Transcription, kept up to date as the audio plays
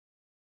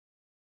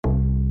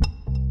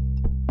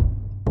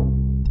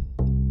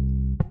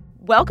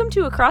Welcome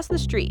to Across the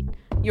Street,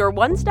 your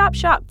one-stop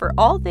shop for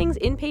all things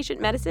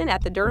inpatient medicine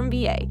at the Durham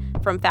VA,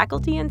 from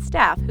faculty and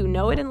staff who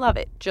know it and love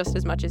it just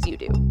as much as you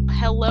do.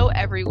 Hello,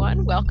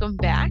 everyone. Welcome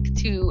back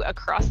to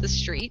Across the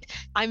Street.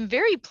 I'm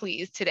very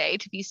pleased today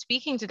to be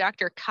speaking to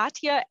Dr.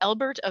 Katya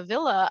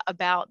Elbert-Avila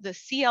about the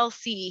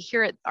CLC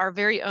here at our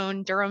very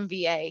own Durham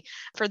VA.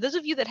 For those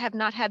of you that have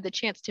not had the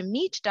chance to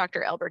meet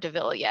Dr.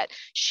 Elbert-Avila yet,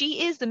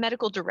 she is the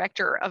medical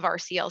director of our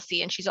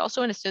CLC, and she's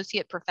also an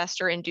associate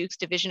professor in Duke's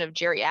Division of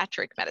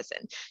Geriatric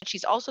Medicine.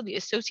 She's also the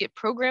associate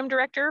program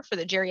director for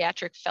the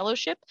Geriatric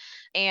Fellowship,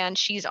 and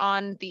she's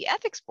on the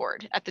ethics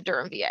board at the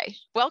Durham VA.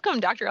 Welcome,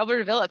 Dr.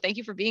 Elbert-Avila. Thank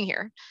you for being here.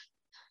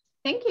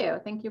 Thank you.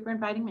 Thank you for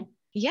inviting me.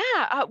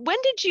 Yeah. When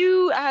did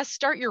you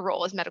start your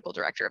role as medical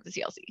director of the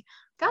CLC?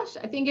 Gosh,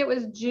 I think it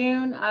was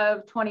June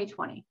of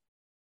 2020.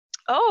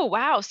 Oh,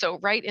 wow. So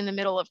right in the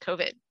middle of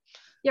COVID.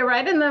 Yeah,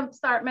 right in the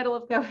middle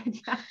of COVID.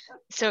 Yeah.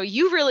 So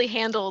you really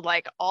handled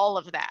like all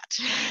of that.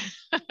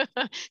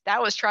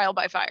 That was trial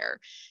by fire.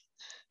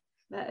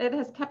 It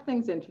has kept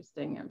things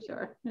interesting, I'm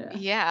sure.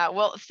 Yeah.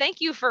 Well, thank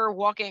you for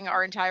walking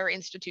our entire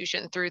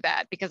institution through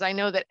that, because I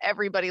know that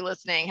everybody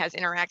listening has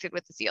interacted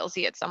with the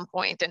CLC at some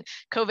point, and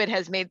COVID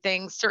has made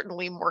things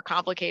certainly more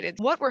complicated.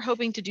 What we're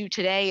hoping to do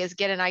today is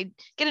get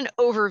an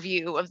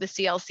overview of the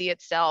CLC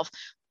itself,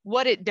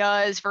 what it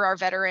does for our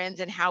veterans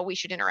and how we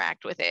should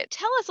interact with it.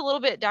 Tell us a little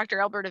bit, Dr.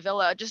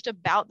 Elbert-Avila, just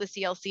about the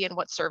CLC and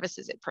what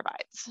services it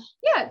provides.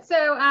 Yeah,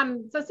 so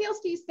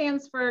CLC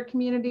stands for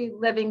Community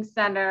Living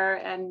Center,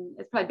 and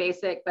it's probably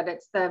basic, but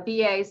it's the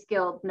VA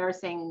Skilled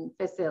Nursing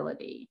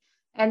Facility.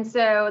 And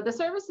so the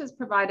services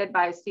provided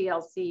by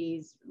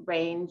CLCs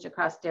range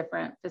across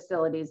different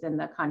facilities in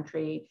the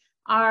country.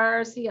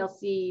 Our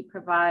CLC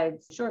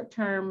provides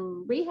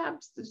short-term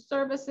rehab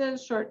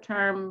services,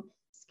 short-term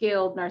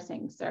skilled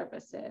nursing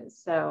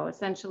services, so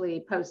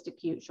essentially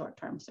post-acute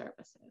short-term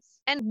services.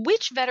 And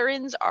which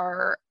veterans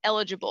are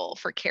eligible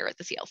for care at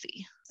the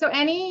CLC? So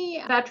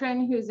any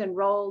veteran who's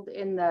enrolled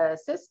in the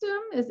system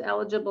is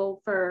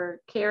eligible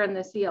for care in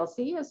the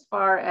CLC as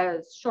far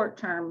as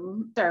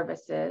short-term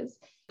services.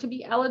 To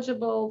be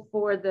eligible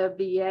for the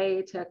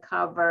VA to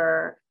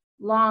cover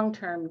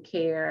long-term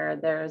care,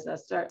 there's a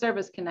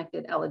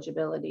service-connected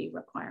eligibility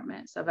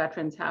requirement. So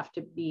veterans have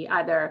to be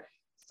either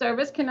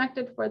service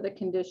connected for the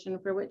condition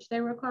for which they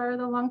require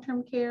the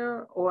long-term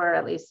care, or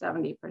at least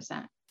 70%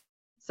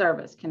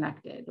 service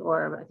connected,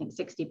 or I think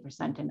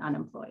 60% in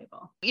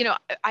unemployable. You know,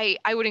 I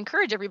would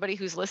encourage everybody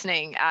who's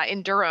listening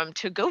in Durham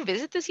to go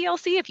visit the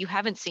CLC if you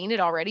haven't seen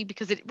it already,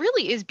 because it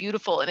really is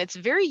beautiful and it's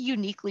very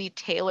uniquely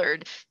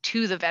tailored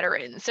to the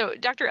veteran. So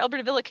Dr.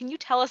 Elbert-Avila, can you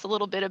tell us a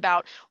little bit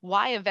about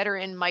why a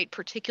veteran might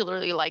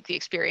particularly like the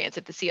experience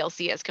at the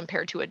CLC as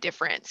compared to a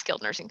different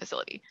skilled nursing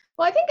facility?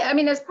 Well,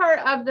 as part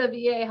of the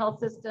VA health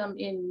system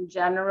in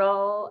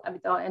general,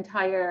 the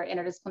entire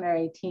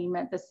interdisciplinary team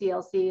at the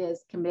CLC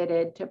is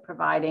committed to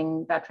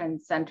providing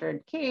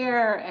veteran-centered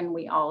care, and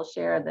we all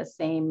share the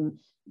same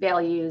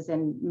values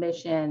and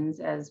missions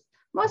as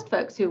most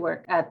folks who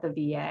work at the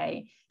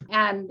VA.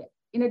 And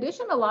in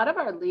addition, a lot of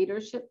our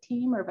leadership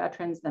team are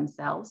veterans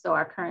themselves. So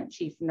our current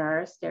chief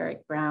nurse,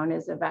 Derek Brown,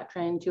 is a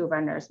veteran. Two of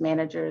our nurse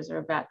managers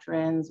are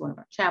veterans. One of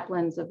our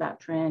chaplains is a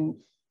veteran.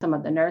 Some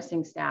of the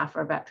nursing staff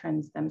are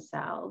veterans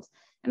themselves.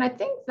 And I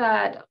think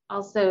that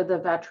also the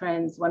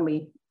veterans, when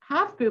we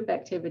have group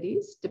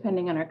activities,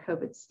 depending on our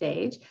COVID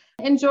stage,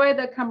 enjoy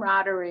the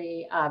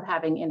camaraderie of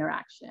having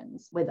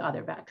interactions with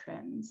other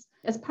veterans.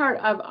 As part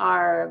of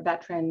our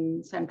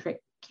veteran-centric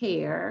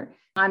care,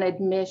 on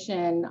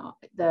admission,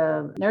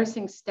 the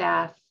nursing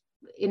staff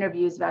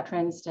interviews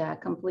veterans to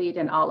complete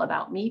an All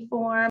About Me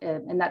form,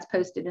 and that's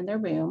posted in their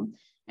room.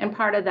 And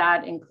part of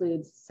that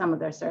includes some of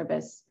their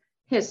service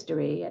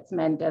history. It's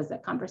meant as a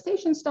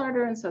conversation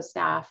starter, and so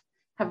staff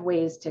have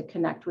ways to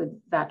connect with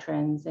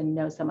veterans and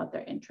know some of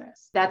their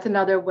interests. That's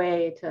another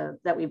way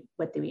that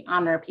we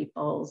honor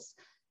people's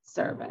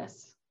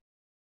service.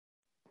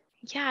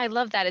 Yeah, I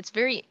love that. It's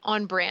very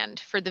on brand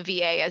for the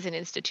VA as an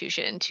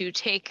institution to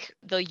take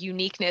the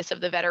uniqueness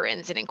of the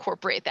veterans and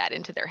incorporate that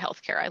into their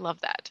healthcare. I love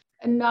that.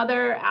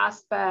 Another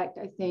aspect,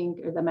 I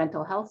think, are the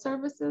mental health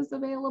services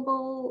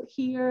available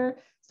here.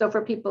 So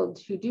for people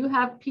who do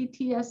have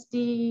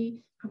PTSD,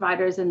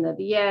 providers in the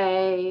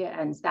VA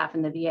and staff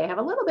in the VA have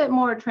a little bit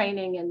more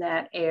training in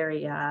that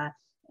area.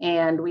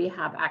 And we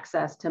have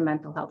access to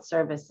mental health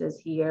services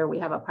here. We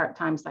have a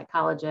part-time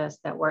psychologist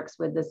that works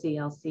with the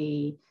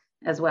CLC,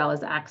 as well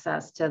as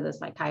access to the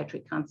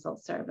psychiatry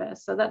consult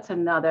service. So that's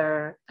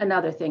another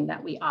thing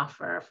that we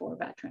offer for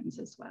veterans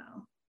as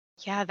well.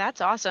 Yeah, that's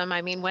awesome.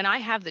 I mean, when I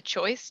have the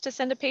choice to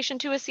send a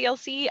patient to a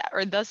CLC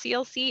or the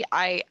CLC,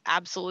 I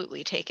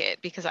absolutely take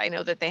it because I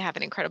know that they have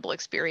an incredible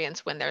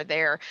experience when they're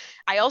there.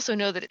 I also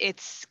know that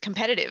it's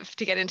competitive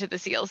to get into the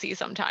CLC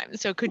sometimes.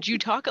 So could you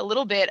talk a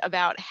little bit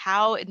about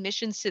how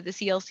admissions to the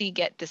CLC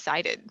get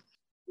decided?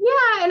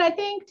 Yeah, and I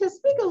think to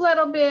speak a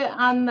little bit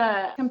on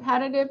the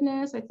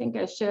competitiveness, I think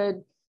I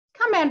should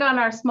comment on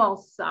our small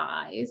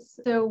size.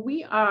 So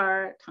we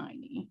are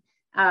tiny.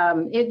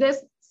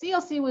 This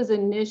CLC was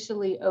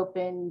initially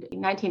opened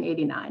in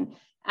 1989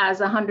 as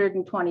a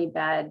 120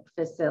 bed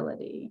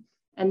facility.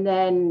 And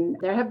then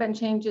there have been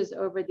changes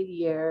over the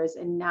years,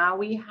 and now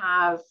we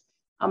have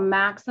a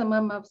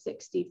maximum of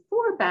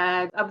 64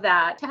 beds. Of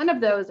that, 10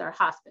 of those are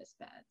hospice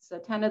beds. So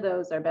 10 of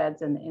those are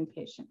beds in the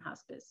inpatient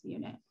hospice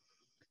unit.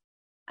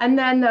 And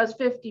then those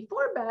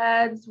 54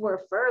 beds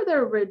were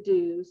further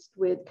reduced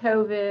with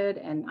COVID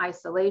and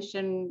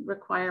isolation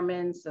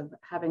requirements of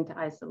having to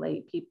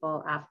isolate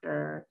people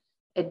after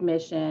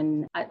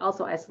admission,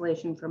 also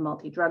isolation for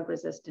multi-drug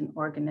resistant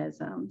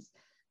organisms.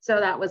 So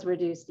that was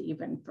reduced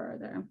even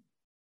further.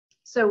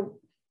 So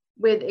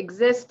with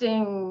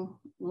existing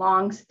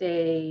long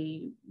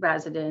stay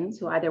residents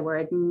who either were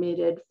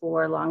admitted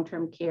for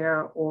long-term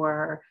care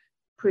or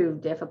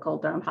proved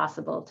difficult or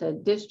impossible to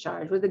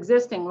discharge, with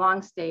existing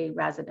long stay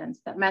residents,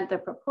 that meant the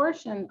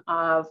proportion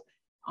of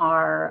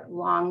our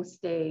long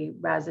stay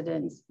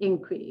residents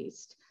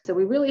increased. So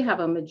we really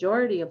have a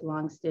majority of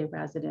long stay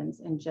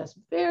residents and just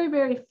very,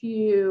 very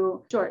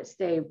few short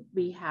stay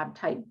rehab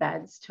type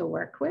beds to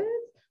work with.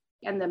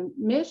 And the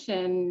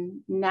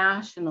mission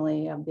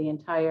nationally of the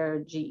entire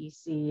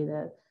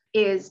GEC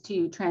is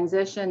to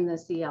transition the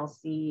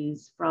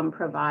CLCs from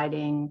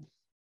providing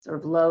sort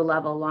of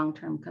low-level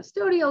long-term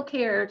custodial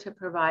care to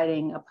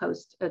providing a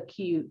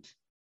post-acute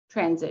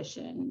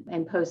transition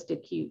and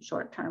post-acute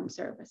short-term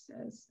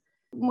services.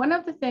 One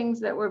of the things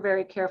that we're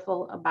very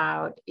careful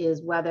about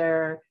is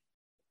whether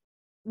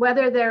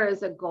there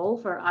is a goal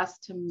for us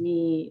to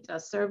meet a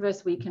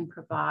service we can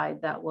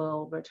provide that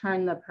will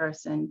return the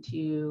person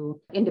to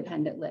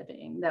independent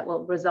living, that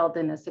will result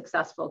in a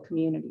successful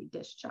community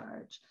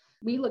discharge.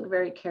 We look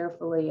very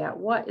carefully at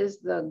what is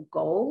the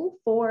goal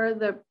for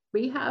the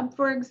rehab,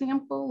 for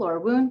example, or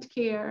wound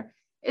care.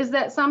 Is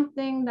that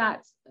something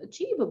that's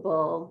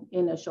achievable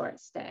in a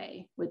short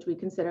stay, which we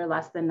consider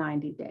less than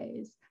 90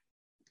 days?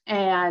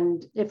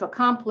 And if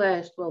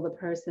accomplished, will the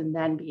person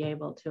then be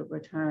able to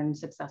return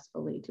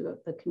successfully to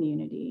the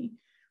community?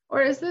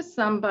 Or is this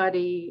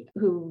somebody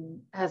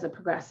who has a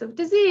progressive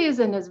disease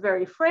and is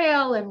very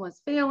frail and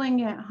was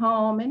failing at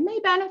home and may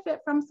benefit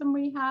from some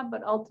rehab,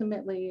 but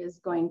ultimately is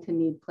going to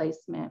need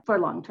placement for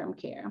long-term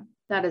care?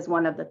 That is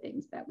one of the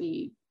things that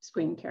we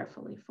screen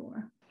carefully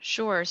for.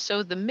 Sure.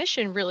 So the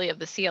mission really of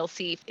the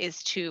CLC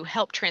is to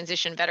help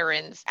transition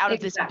veterans out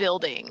of this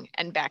building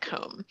and back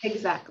home.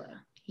 Exactly.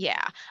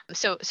 Yeah.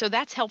 So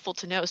that's helpful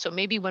to know. So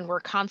maybe when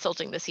we're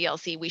consulting the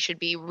CLC, we should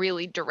be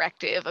really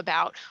directive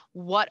about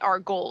what our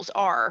goals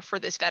are for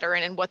this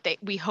veteran and what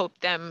we hope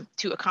them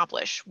to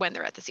accomplish when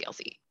they're at the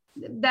CLC.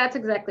 That's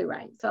exactly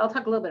right. So I'll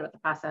talk a little bit about the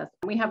process.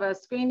 We have a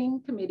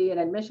screening committee and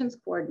admissions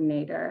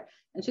coordinator,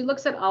 and she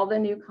looks at all the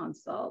new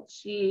consults.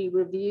 She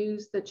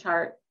reviews the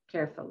chart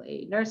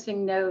carefully,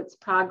 nursing notes,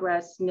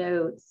 progress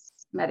notes,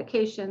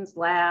 medications,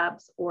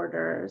 labs,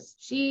 orders.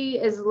 She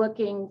is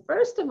looking,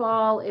 first of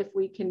all, if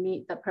we can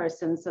meet the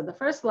person. So the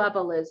first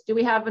level is, do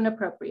we have an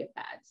appropriate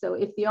bed? So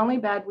if the only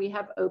bed we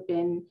have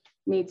open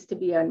needs to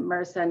be a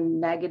MRSA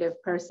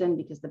negative person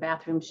because the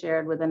bathroom's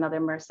shared with another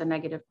MRSA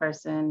negative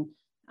person,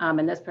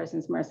 and this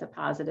person's MRSA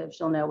positive,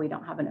 she'll know we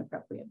don't have an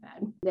appropriate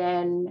bed.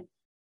 Then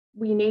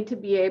we need to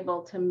be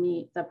able to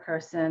meet the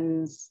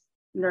person's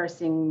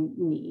nursing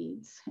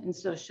needs. And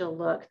so she'll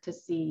look to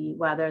see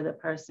whether the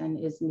person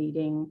is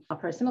needing a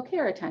personal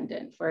care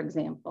attendant, for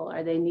example.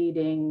 Are they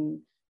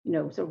needing,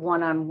 sort of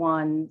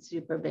one-on-one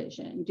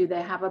supervision? Do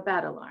they have a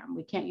bed alarm?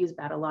 We can't use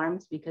bed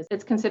alarms because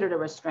it's considered a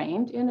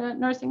restraint in a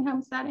nursing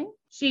home setting.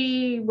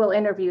 She will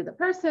interview the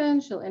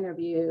person, she'll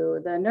interview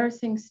the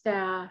nursing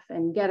staff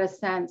and get a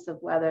sense of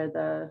whether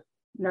the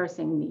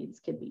nursing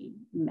needs could be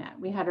met.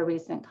 We had a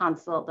recent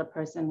consult, the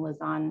person was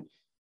on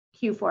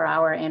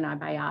Q4-hour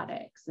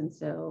antibiotics. And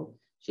so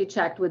she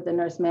checked with the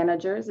nurse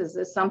managers, is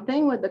this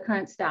something with the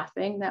current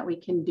staffing that we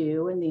can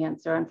do? And the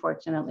answer,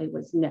 unfortunately,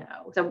 was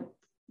no. So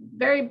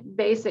very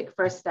basic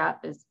first step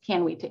is,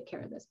 can we take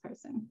care of this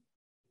person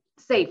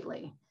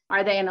safely?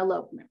 Are they an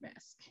elopement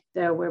risk?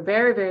 So we're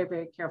very, very,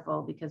 very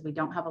careful because we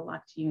don't have a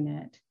locked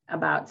unit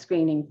about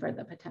screening for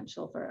the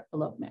potential for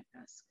elopement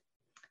risk.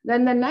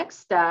 Then the next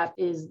step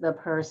is the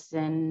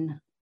person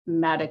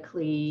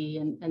medically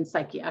and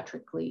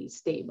psychiatrically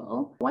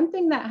stable. One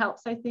thing that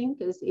helps, I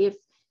think, is if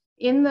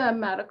in the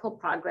medical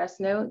progress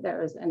note,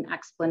 there is an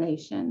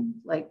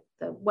explanation, like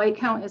the white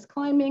count is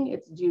climbing,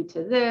 it's due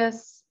to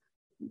this.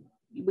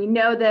 We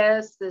know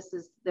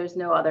there's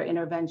no other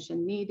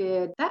intervention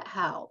needed. That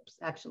helps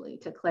actually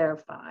to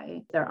clarify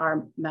if there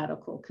are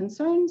medical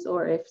concerns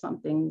or if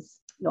something's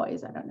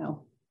noise. I don't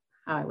know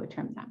how I would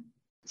term that.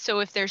 So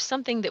if there's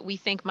something that we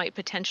think might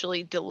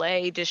potentially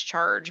delay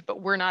discharge,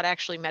 but we're not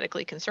actually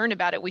medically concerned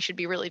about it, we should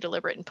be really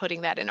deliberate in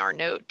putting that in our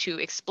note to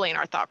explain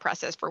our thought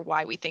process for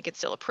why we think it's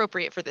still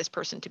appropriate for this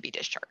person to be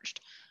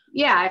discharged.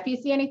 Yeah, if you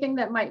see anything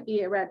that might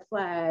be a red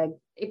flag,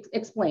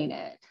 explain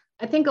it.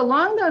 I think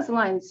along those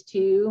lines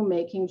too,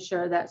 making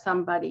sure that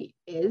somebody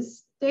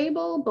is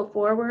stable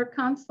before we're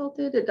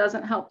consulted. It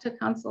doesn't help to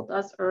consult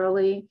us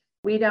early.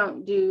 We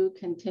don't do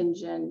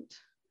contingent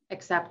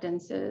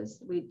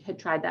acceptances. We had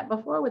tried that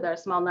before with our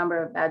small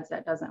number of beds.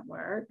 That doesn't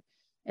work.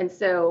 And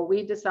so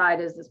we decide,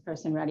 is this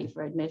person ready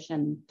for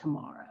admission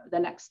tomorrow, the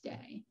next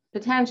day?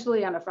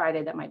 Potentially on a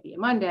Friday, that might be a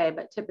Monday,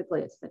 but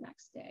typically it's the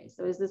next day.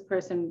 So is this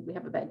person, we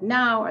have a bed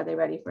now, are they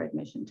ready for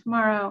admission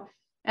tomorrow?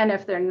 And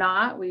if they're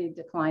not, we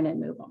decline and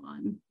move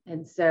on.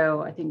 And so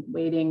I think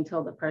waiting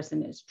till the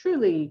person is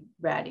truly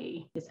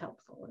ready is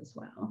helpful as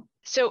well.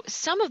 So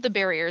some of the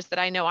barriers that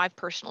I know I've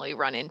personally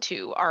run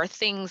into are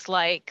things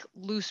like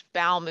loose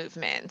bowel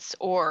movements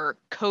or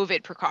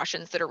COVID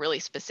precautions that are really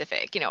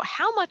specific.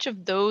 How much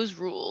of those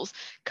rules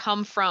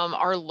come from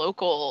our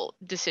local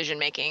decision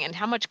making and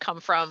how much come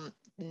from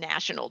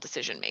national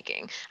decision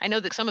making? I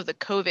know that some of the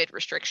COVID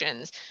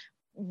restrictions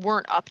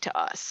weren't up to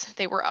us.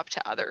 They were up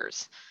to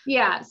others.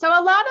 Yeah. So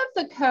a lot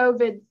of the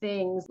COVID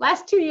things,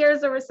 last 2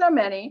 years, there were so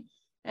many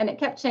and it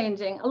kept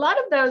changing. A lot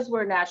of those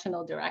were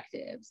national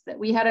directives, that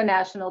we had a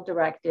national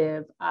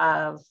directive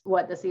of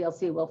what the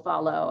CLC will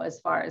follow as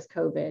far as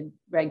COVID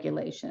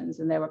regulations.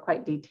 And they were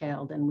quite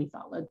detailed and we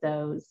followed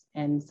those.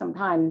 And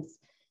sometimes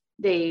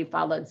they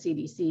followed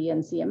CDC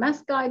and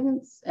CMS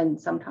guidance, and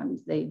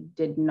sometimes they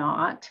did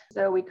not.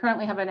 So we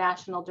currently have a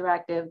national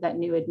directive that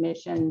new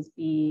admissions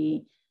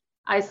be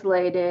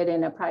isolated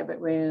in a private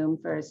room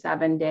for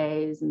 7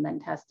 days and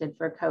then tested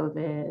for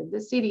COVID. The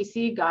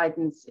CDC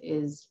guidance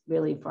is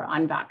really for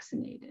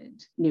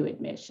unvaccinated new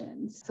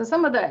admissions. So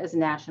some of that is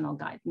national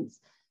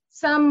guidance.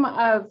 Some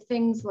of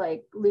things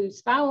like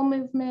loose bowel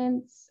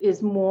movements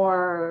is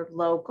more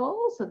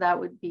local. So that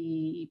would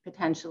be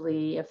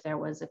potentially if there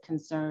was a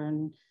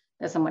concern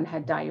that someone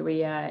had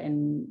diarrhea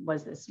and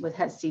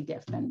has C.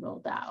 diff been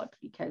ruled out,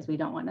 because we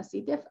don't want a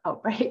C. diff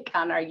outbreak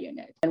on our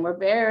unit. And we're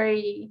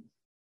very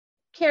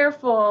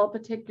careful,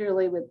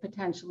 particularly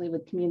potentially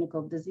with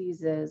communicable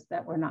diseases,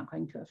 that we're not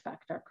going to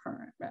affect our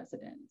current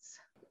residents.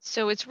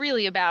 So it's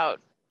really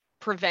about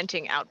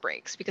preventing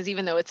outbreaks, because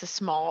even though it's a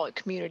small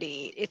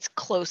community, it's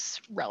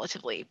close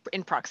relatively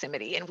in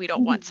proximity, and we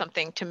don't want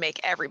something to make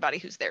everybody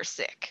who's there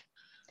sick.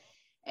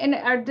 And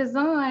our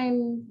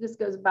design, this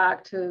goes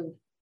back to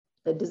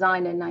the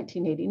design in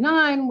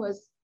 1989,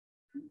 was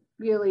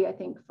really, I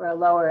think, for a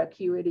lower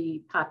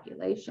acuity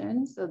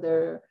population. So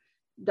they're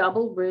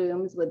double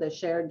rooms with a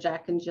shared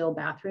Jack and Jill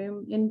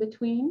bathroom in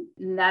between.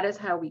 And that is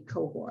how we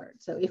cohort.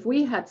 So if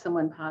we had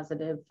someone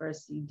positive for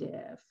C.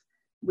 diff,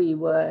 we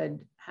would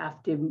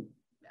have to,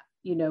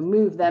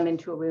 move them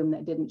into a room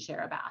that didn't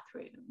share a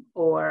bathroom,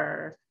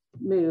 or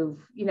move,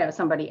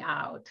 somebody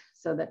out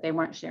so that they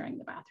weren't sharing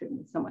the bathroom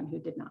with someone who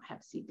did not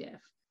have C. diff.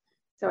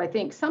 So I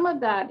think some of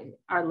that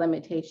are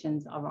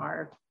limitations of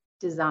our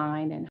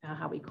design and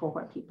how we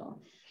cohort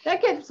people. That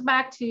gets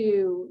back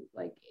to,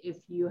 like, if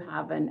you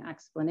have an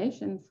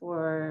explanation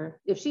for,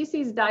 if she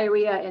sees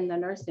diarrhea in the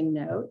nursing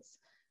notes,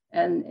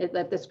 and if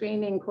the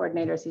screening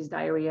coordinator sees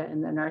diarrhea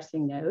in the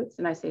nursing notes,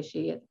 and I say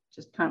she, it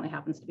just currently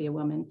happens to be a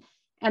woman,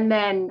 and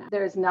then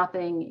there's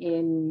nothing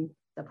in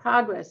the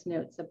progress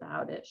notes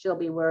about it, she'll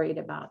be worried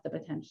about the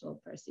potential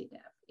for C.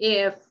 diff.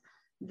 If,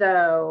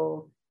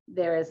 though,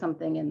 there is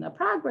something in the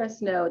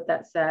progress note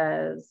that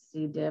says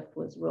C. diff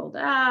was ruled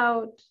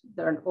out,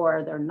 they're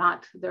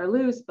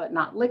loose but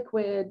not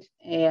liquid,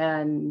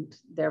 and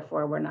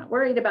therefore we're not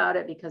worried about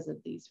it because of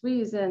these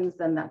reasons,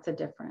 then that's a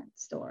different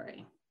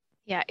story.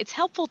 Yeah, it's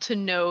helpful to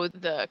know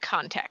the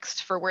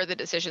context for where the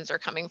decisions are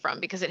coming from,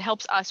 because it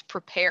helps us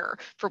prepare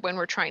for when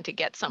we're trying to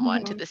get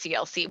someone to the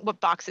CLC,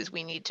 what boxes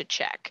we need to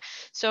check.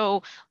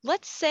 So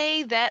let's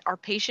say that our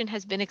patient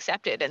has been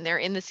accepted and they're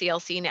in the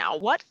CLC now.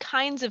 What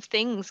kinds of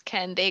things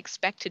can they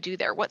expect to do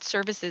there? What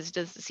services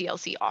does the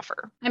CLC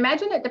offer? I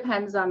imagine it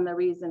depends on the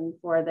reason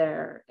for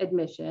their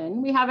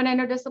admission. We have an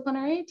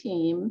interdisciplinary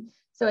team.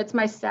 So it's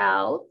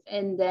myself,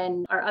 and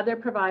then our other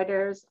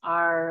providers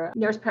are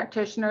nurse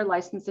practitioner,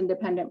 licensed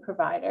independent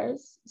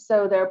providers.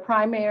 So their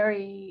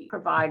primary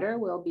provider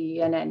will be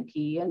an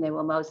NP, and they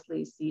will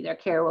mostly see their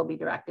care will be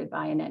directed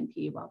by an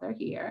NP while they're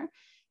here.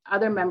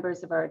 Other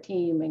members of our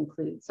team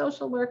include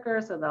social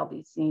workers, so they'll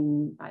be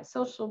seen by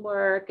social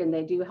work, and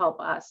they do help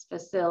us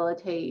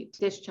facilitate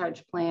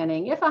discharge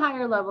planning if a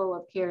higher level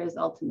of care is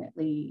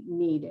ultimately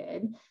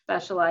needed.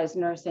 Specialized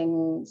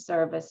nursing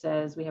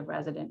services, we have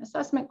resident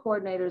assessment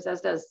coordinators, as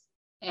does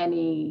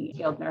any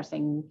skilled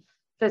nursing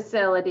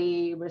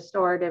facility,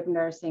 restorative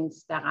nursing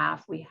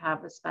staff. We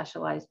have a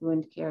specialized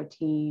wound care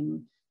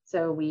team.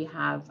 So we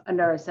have a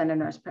nurse and a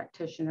nurse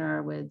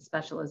practitioner with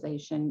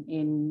specialization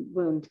in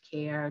wound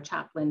care,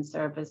 chaplain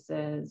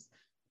services.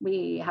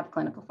 We have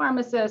clinical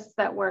pharmacists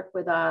that work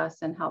with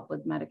us and help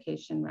with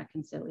medication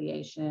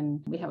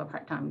reconciliation. We have a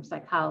part-time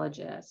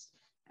psychologist.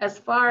 As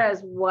far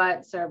as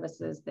what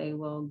services they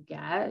will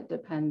get,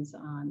 depends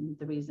on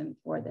the reason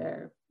for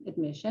their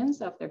admission.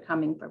 So if they're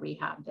coming for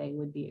rehab, they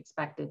would be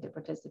expected to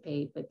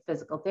participate with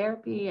physical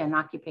therapy and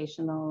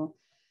occupational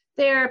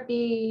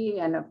therapy,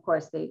 and of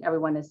course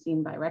everyone is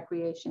seen by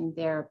recreation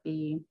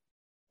therapy.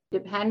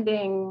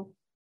 Depending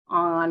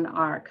on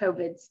our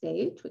COVID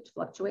state, which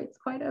fluctuates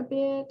quite a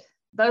bit,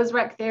 those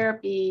rec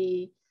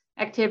therapy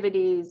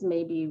activities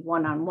may be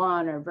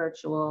one-on-one or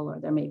virtual, or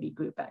there may be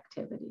group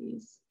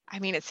activities. I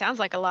mean, it sounds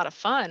like a lot of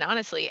fun,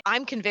 honestly.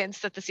 I'm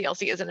convinced that the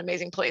CLC is an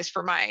amazing place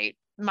for my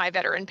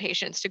veteran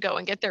patients to go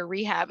and get their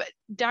rehab.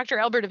 Dr.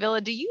 Elbert Avila,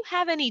 do you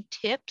have any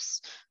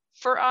tips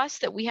for us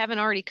that we haven't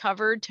already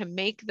covered to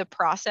make the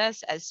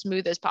process as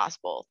smooth as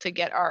possible to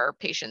get our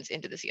patients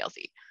into the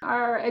CLC?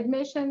 Our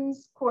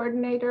admissions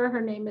coordinator,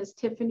 her name is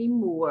Tiffany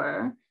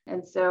Moore.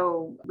 And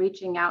so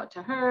reaching out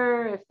to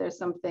her if there's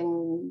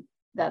something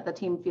that the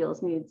team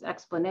feels needs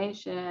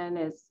explanation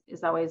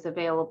is always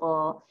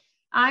available.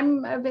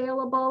 I'm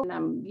available, and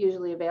I'm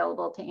usually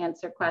available to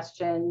answer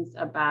questions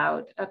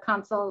about a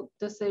consult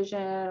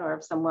decision, or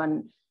if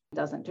someone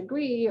doesn't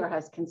agree or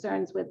has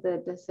concerns with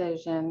the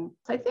decision.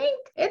 So I think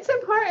it's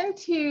important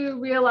to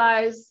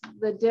realize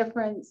the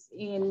difference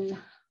in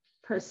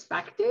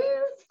perspective.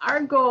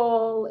 Our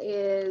goal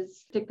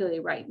is, particularly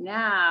right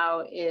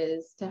now,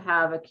 is to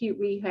have acute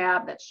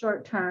rehab that's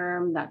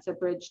short-term, that's a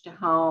bridge to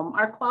home.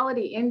 Our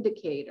quality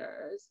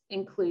indicators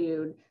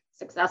include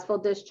successful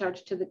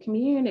discharge to the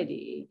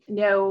community,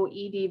 no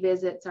ED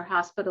visits or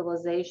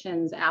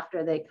hospitalizations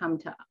after they come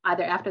to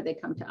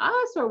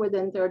us or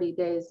within 30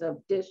 days of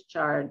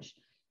discharge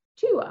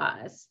to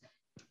us.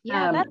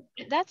 Yeah,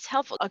 that's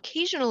helpful.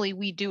 Occasionally,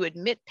 we do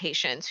admit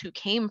patients who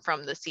came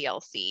from the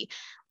CLC.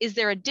 Is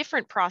there a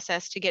different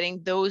process to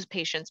getting those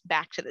patients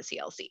back to the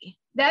CLC?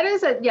 That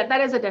is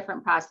a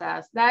different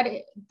process. That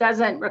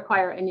doesn't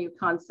require a new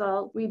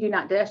consult. We do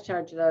not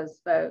discharge those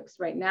folks.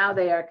 Right now,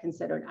 they are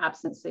considered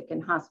absent, sick,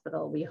 in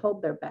hospital. We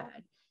hold their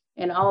bed.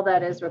 And all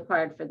that is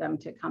required for them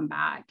to come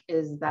back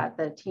is that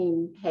the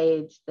team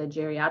page the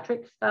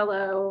geriatric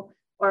fellow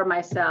or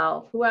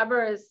myself,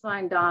 whoever is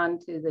signed on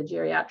to the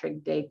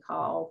geriatric day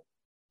call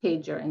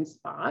pager in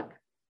SPOC.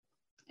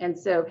 And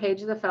so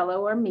page the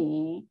fellow or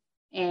me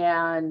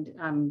and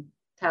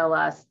tell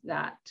us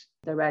that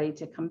they're ready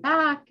to come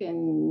back,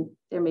 and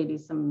there may be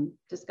some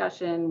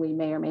discussion. We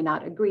may or may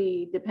not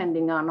agree,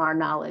 depending on our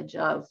knowledge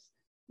of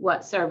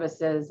what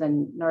services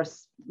and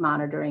nurse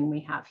monitoring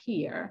we have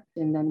here.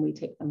 And then we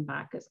take them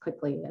back as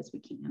quickly as we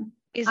can.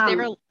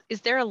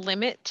 Is there a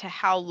limit to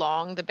how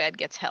long the bed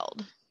gets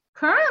held?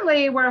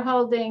 Currently, we're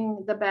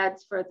holding the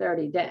beds for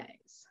 30 days.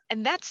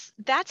 And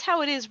that's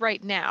how it is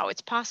right now.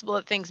 It's possible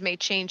that things may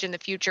change in the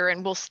future,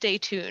 and we'll stay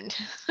tuned.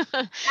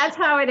 That's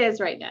how it is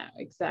right now.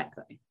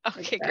 Exactly.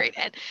 Okay, great.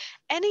 And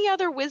any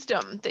other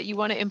wisdom that you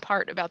want to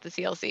impart about the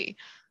CLC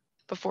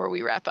before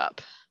we wrap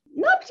up?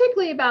 Not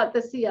particularly about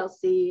the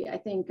CLC. I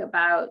think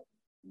about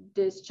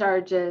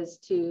discharges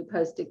to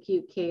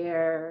post-acute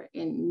care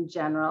in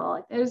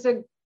general. There's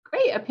a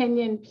great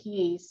opinion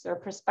piece or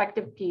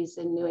perspective piece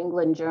in New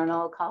England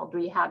Journal called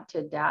Rehab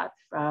to Death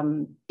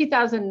from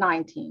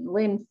 2019,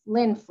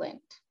 Lynn Flint.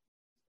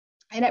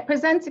 And it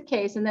presents a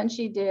case, and then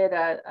she did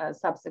a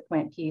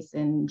subsequent piece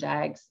in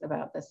JAGS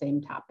about the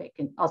same topic,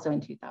 and also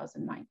in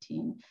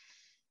 2019.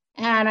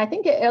 And I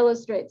think it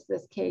illustrates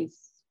this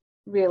case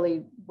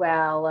really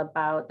well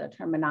about the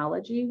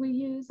terminology we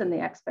use and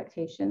the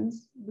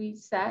expectations we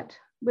set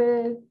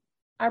with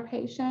our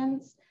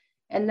patients,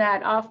 and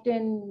that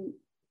often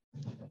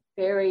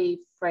very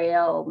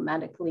frail,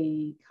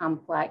 medically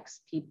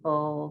complex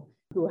people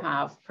who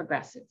have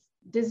progressive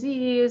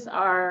disease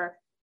are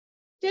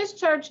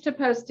discharged to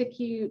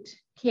post-acute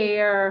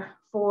care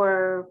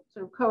for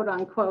sort of quote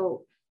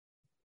unquote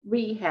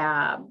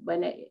rehab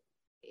when it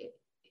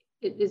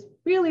is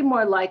really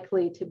more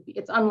likely to be,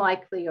 it's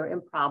unlikely or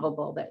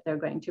improbable that they're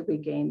going to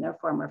regain their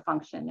former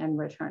function and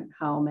return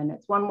home. And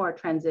it's one more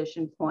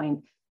transition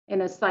point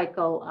in a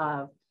cycle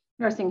of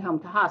nursing home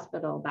to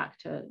hospital, back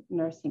to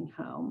nursing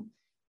home.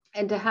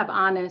 And to have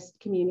honest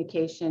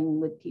communication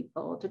with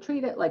people, to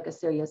treat it like a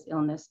serious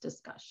illness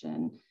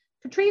discussion,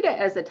 to treat it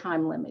as a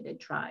time-limited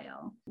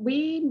trial.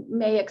 We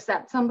may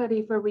accept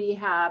somebody for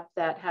rehab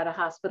that had a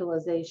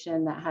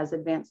hospitalization that has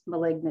advanced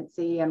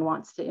malignancy and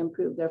wants to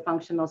improve their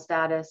functional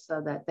status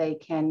so that they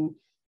can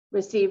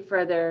receive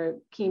further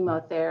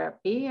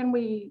chemotherapy. And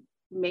we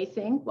may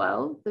think,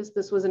 well,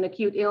 this was an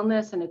acute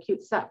illness, an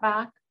acute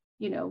setback,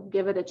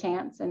 give it a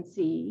chance and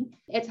see.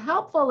 It's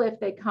helpful if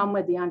they come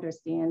with the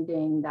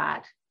understanding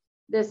that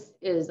this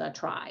is a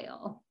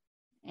trial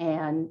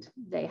and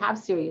they have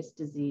serious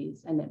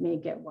disease and it may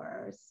get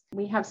worse.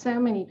 We have so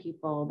many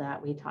people that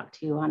we talk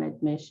to on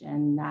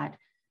admission that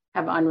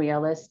have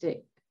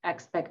unrealistic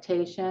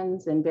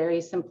expectations and very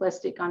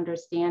simplistic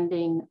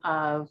understanding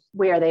of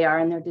where they are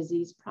in their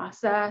disease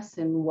process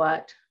and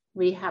what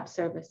rehab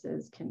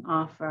services can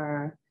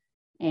offer.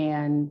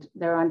 And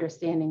their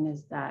understanding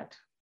is that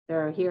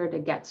they're here to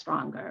get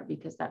stronger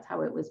because that's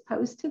how it was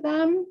posed to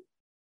them.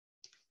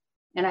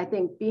 And I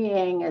think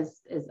being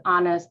as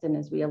honest and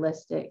as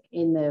realistic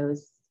in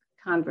those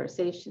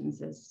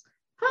conversations as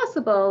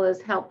possible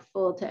is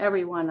helpful to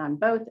everyone on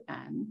both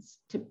ends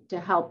to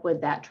help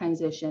with that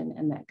transition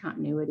and that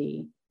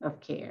continuity of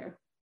care.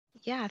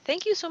 Yeah,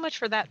 thank you so much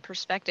for that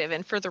perspective.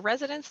 And for the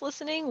residents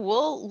listening,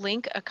 we'll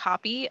link a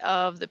copy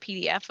of the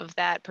PDF of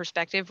that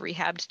perspective,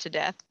 Rehabbed to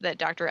Death, that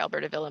Dr.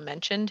 Albert Avila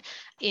mentioned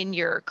in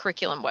your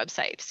curriculum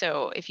website.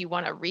 So if you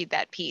want to read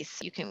that piece,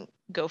 you can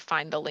go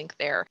find the link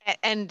there,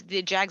 and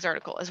the JAGS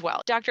article as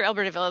well. Dr.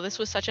 Albert Avila, this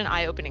was such an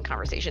eye-opening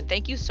conversation.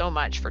 Thank you so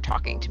much for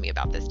talking to me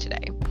about this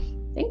today.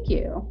 Thank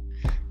you.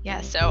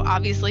 Yeah, so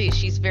obviously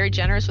she's very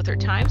generous with her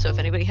time. So if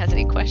anybody has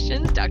any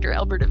questions, Dr.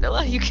 Albert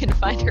Avila, you can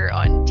find her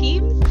on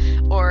Teams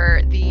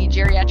or the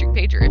geriatric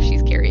pager if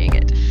she's carrying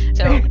it.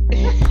 So,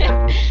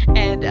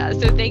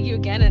 so thank you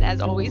again. And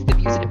as always, the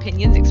views and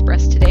opinions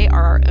expressed today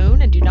are our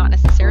own and do not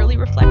necessarily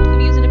reflect